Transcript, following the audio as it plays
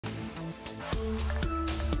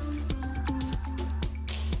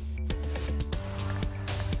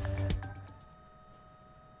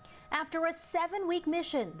After a 7-week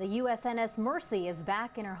mission, the USNS Mercy is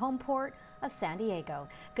back in her home port of San Diego.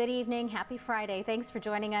 Good evening. Happy Friday. Thanks for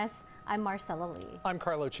joining us. I'm Marcella Lee. I'm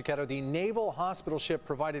Carlo Cicchetto. The naval hospital ship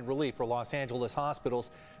provided relief for Los Angeles hospitals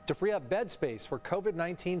to free up bed space for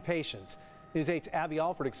COVID-19 patients. News 8's Abby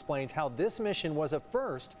Alford explains how this mission was a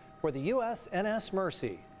first for the USNS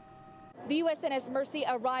Mercy. The USNS Mercy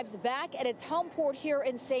arrives back at its home port here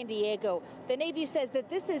in San Diego. The Navy says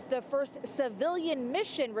that this is the first civilian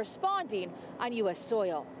mission responding on U.S.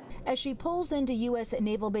 soil. As she pulls into U.S.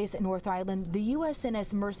 Naval Base at North Island, the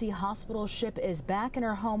USNS Mercy hospital ship is back in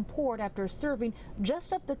her home port after serving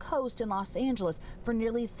just up the coast in Los Angeles for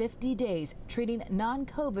nearly 50 days, treating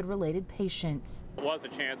non-COVID related patients. It was a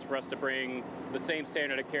chance for us to bring the same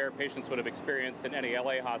standard of care patients would have experienced in any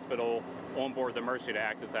LA hospital on board the Mercy to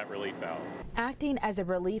act as that relief valve. Acting as a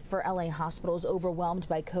relief for LA hospitals overwhelmed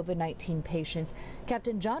by COVID-19 patients,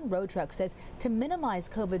 Captain John Roetruck says to minimize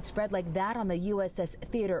COVID spread like that on the USS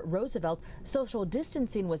Theodore Roosevelt, social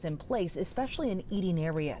distancing was in place, especially in eating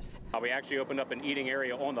areas. We actually opened up an eating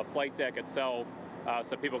area on the flight deck itself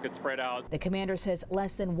so people could spread out. The commander says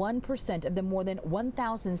less than 1% of the more than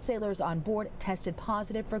 1,000 sailors on board tested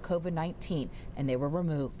positive for COVID-19, and they were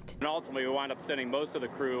removed. And ultimately, we wound up sending most of the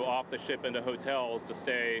crew off the ship into hotels to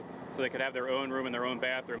stay so they could have their own room and their own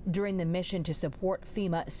bathroom. During the mission to support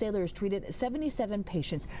FEMA, sailors treated 77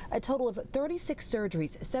 patients, a total of 36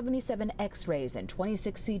 surgeries, 77 x-rays, and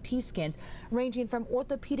 26 CT scans, ranging from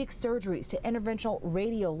orthopedic surgeries to interventional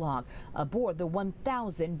radiology aboard the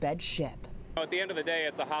 1,000-bed ship. At the end of the day,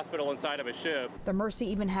 it's a hospital inside of a ship. The Mercy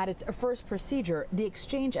even had its first procedure, the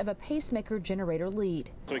exchange of a pacemaker generator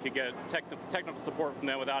lead. So we could get technical support from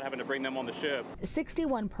them without having to bring them on the ship.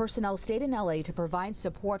 61 personnel stayed in LA to provide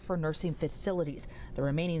support for nursing facilities. The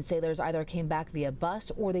remaining sailors either came back via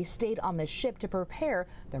bus or they stayed on the ship to prepare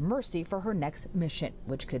the Mercy for her next mission,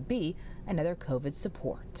 which could be another COVID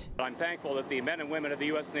support. I'm thankful that the men and women of the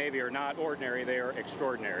U.S. Navy are not ordinary, they are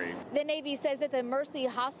extraordinary. The Navy says that the Mercy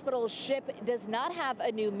hospital ship does not have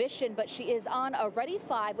a new mission, but she is on a Ready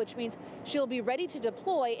 5, which means she'll be ready to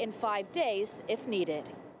deploy in 5 days if needed.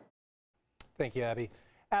 Thank you, Abby.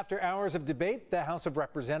 After hours of debate, the House of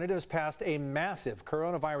Representatives passed a massive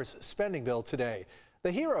coronavirus spending bill today.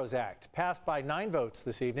 The HEROES Act passed by 9 votes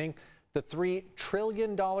this evening. The $3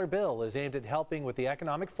 trillion bill is aimed at helping with the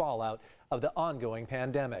economic fallout of the ongoing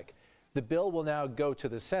pandemic. The bill will now go to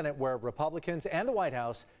the Senate, where Republicans and the White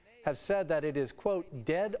House have said that it is, quote,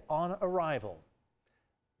 dead on arrival.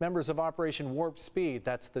 Members of Operation Warp Speed,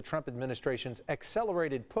 that's the Trump administration's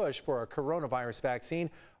accelerated push for a coronavirus vaccine,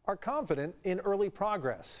 are confident in early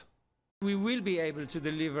progress. We will be able to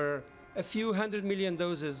deliver a few 100 million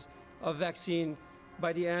doses of vaccine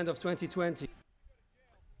by the end of 2020.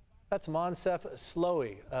 That's Moncef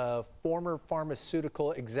Slaoui, a former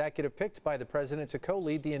pharmaceutical executive picked by the president to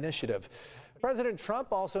co-lead the initiative. President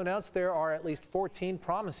Trump also announced there are at least 14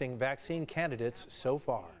 promising vaccine candidates so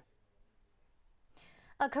far.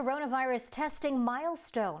 A coronavirus testing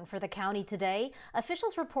milestone for the county today.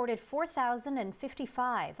 Officials reported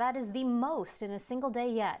 4,055. That is the most in a single day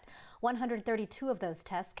yet. 132 of those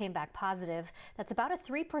tests came back positive. That's about a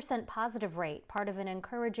 3% positive rate, part of an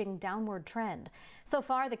encouraging downward trend. So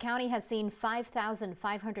far, the county has seen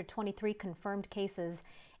 5,523 confirmed cases.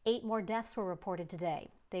 8 more deaths were reported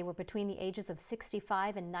today. They were between the ages of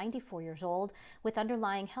 65 and 94 years old with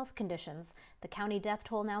underlying health conditions. The county death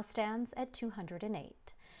toll now stands at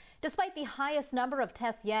 208. Despite the highest number of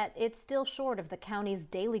tests yet, it's still short of the county's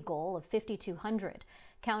daily goal of 5,200.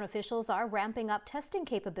 County officials are ramping up testing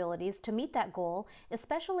capabilities to meet that goal,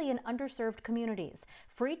 especially in underserved communities.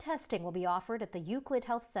 Free testing will be offered at the Euclid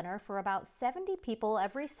Health Center for about 70 people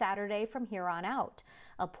every Saturday from here on out.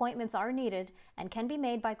 Appointments are needed and can be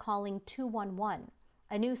made by calling 211.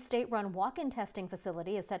 A new state-run walk-in testing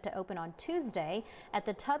facility is set to open on Tuesday at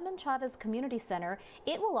the Tubman Chavez Community Center.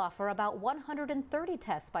 It will offer about 130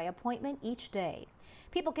 tests by appointment each day.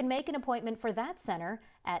 People can make an appointment for that center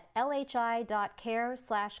at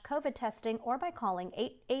lhi.care/COVID testing or by calling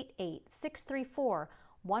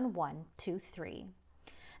 888-634-1123.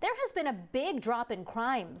 There has been a big drop in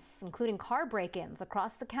crimes, including car break-ins,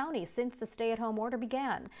 across the county since the stay-at-home order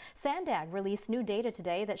began. Sandag released new data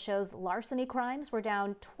today that shows larceny crimes were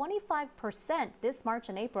down 25% this March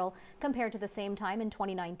and April compared to the same time in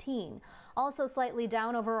 2019. Also slightly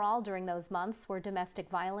down overall during those months were domestic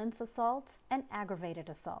violence assaults and aggravated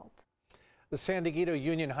assault. The San Diego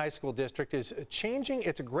Union High School District is changing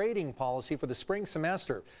its grading policy for the spring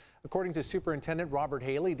semester. According to Superintendent Robert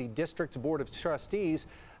Haley, the district's Board of Trustees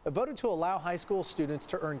voted to allow high school students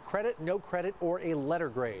to earn credit, no credit, or a letter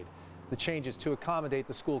grade. The change is to accommodate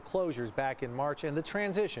the school closures back in March and the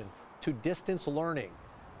transition to distance learning.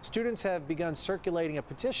 Students have begun circulating a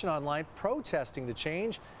petition online protesting the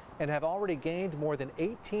change and have already gained more than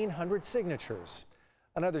 1,800 signatures.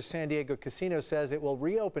 Another San Diego casino says it will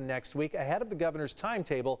reopen next week ahead of the governor's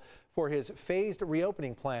timetable for his phased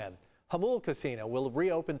reopening plan. Jamul Casino will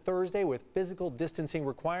reopen Thursday with physical distancing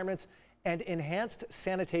requirements and enhanced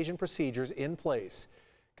sanitation procedures in place.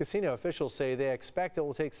 Casino officials say they expect it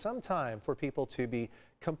will take some time for people to be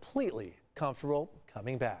completely comfortable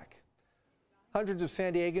coming back. Hundreds of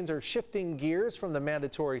San Diegans are shifting gears from the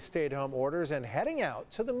mandatory stay-at-home orders and heading out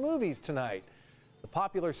to the movies tonight. The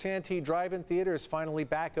popular Santee Drive-In Theater is finally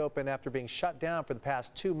back open after being shut down for the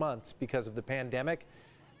past 2 months because of the pandemic.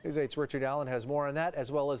 News 8's Richard Allen has more on that,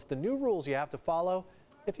 as well as the new rules you have to follow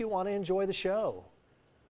if you want to enjoy the show.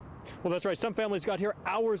 Well, that's right. Some families got here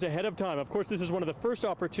hours ahead of time. Of course, this is one of the first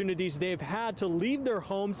opportunities they've had to leave their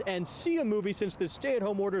homes and see a movie since the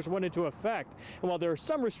stay-at-home orders went into effect. And while there are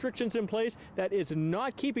some restrictions in place, that is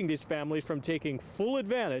not keeping these families from taking full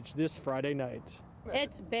advantage this Friday night.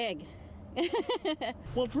 It's big.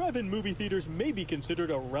 While drive-in movie theaters may be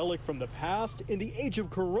considered a relic from the past, in the age of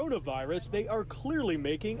coronavirus, they are clearly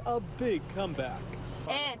making a big comeback.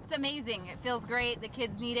 It's amazing. It feels great. The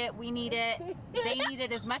kids need it. We need it. They need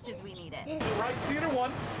it as much as we need it. Right, theater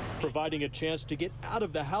one. Providing a chance to get out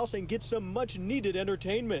of the house and get some much-needed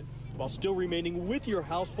entertainment, while still remaining with your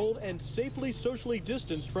household and safely socially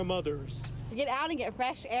distanced from others. Get out and get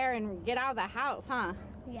fresh air and get out of the house, huh?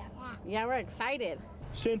 Yeah. Yeah, we're excited.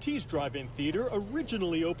 Santee's Drive-In Theater,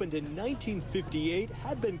 originally opened in 1958,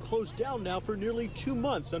 had been closed down now for nearly 2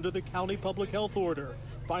 months under the county public health order,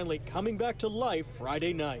 finally coming back to life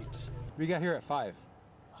Friday night. We got here at 5,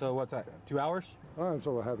 so what's that, 2 hours? I'm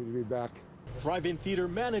so happy to be back. Drive-In Theater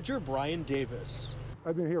manager Brian Davis.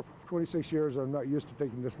 I've been here for 26 years. I'm not used to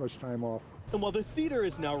taking this much time off. And while the theater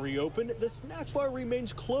is now reopened, the snack bar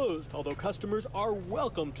remains closed, although customers are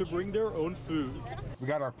welcome to bring their own food. We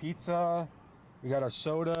got our pizza. We got our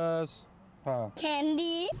sodas.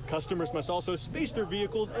 Candy. Customers must also space their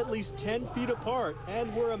vehicles at least 10 feet apart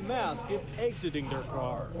and wear a mask if exiting their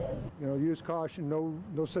car. You know, use caution.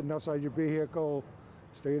 No sitting outside your vehicle.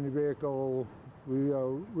 Stay in the vehicle. We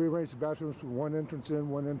rearranged the bathrooms with one entrance in,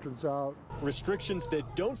 one entrance out. Restrictions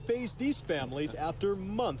that don't faze these families after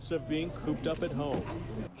months of being cooped up at home.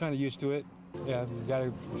 Kind of used to it. Yeah, you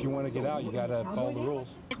gotta, if you want to get out, you gotta follow the rules.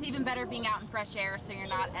 It's even better being out in fresh air so you're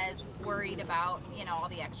not as worried about, all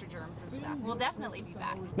the extra germs and stuff. We'll definitely be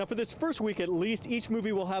back. Now for this first week at least, each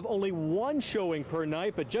movie will have only one showing per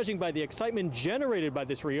night, but judging by the excitement generated by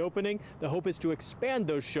this reopening, the hope is to expand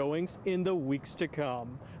those showings in the weeks to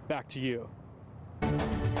come. Back to you.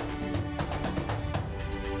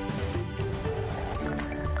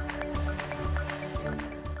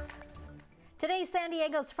 Today, San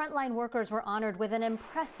Diego's frontline workers were honored with an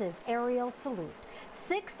impressive aerial salute.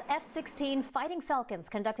 6 F-16 Fighting Falcons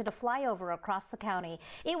conducted a flyover across the county.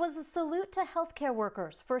 It was a salute to healthcare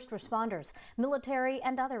workers, first responders, military,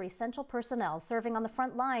 and other essential personnel serving on the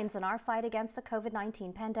front lines in our fight against the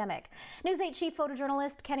COVID-19 pandemic. News 8 chief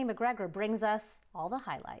photojournalist Kenny McGregor brings us all the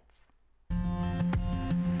highlights.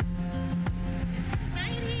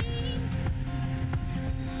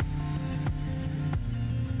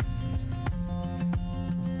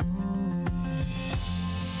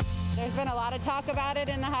 There's been a lot of talk about it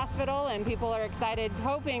in the hospital, and people are excited,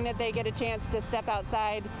 hoping that they get a chance to step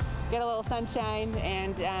outside, get a little sunshine,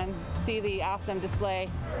 and see the awesome display.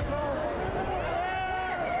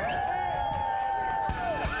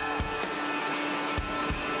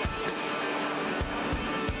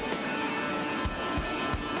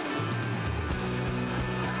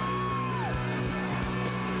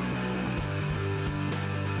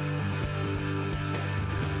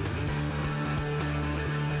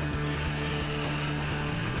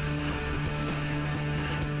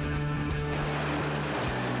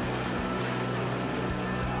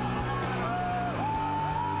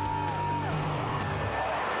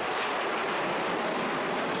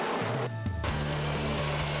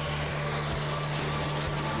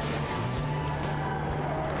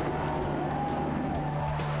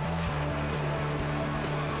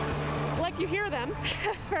 You hear them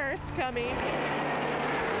first coming.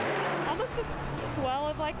 Almost a swell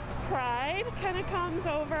of pride kind of comes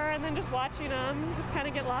over, and then just watching them just kind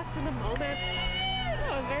of get lost in the moment. It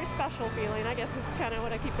was a very special feeling. I guess it's kind of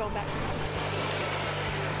what I keep going back to.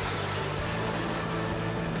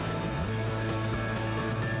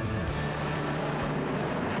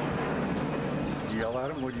 You yell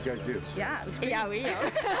at them? What do you guys do? Yeah, we yell.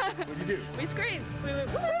 What do you do? We scream. We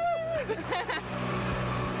went, woo!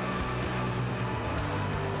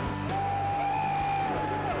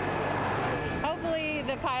 Hopefully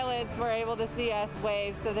the pilot kids were able to see us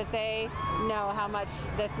wave so that they know how much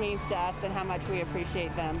this means to us and how much we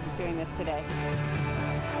appreciate them doing this today.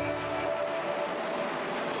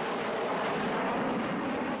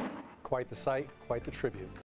 Quite the sight, quite the tribute.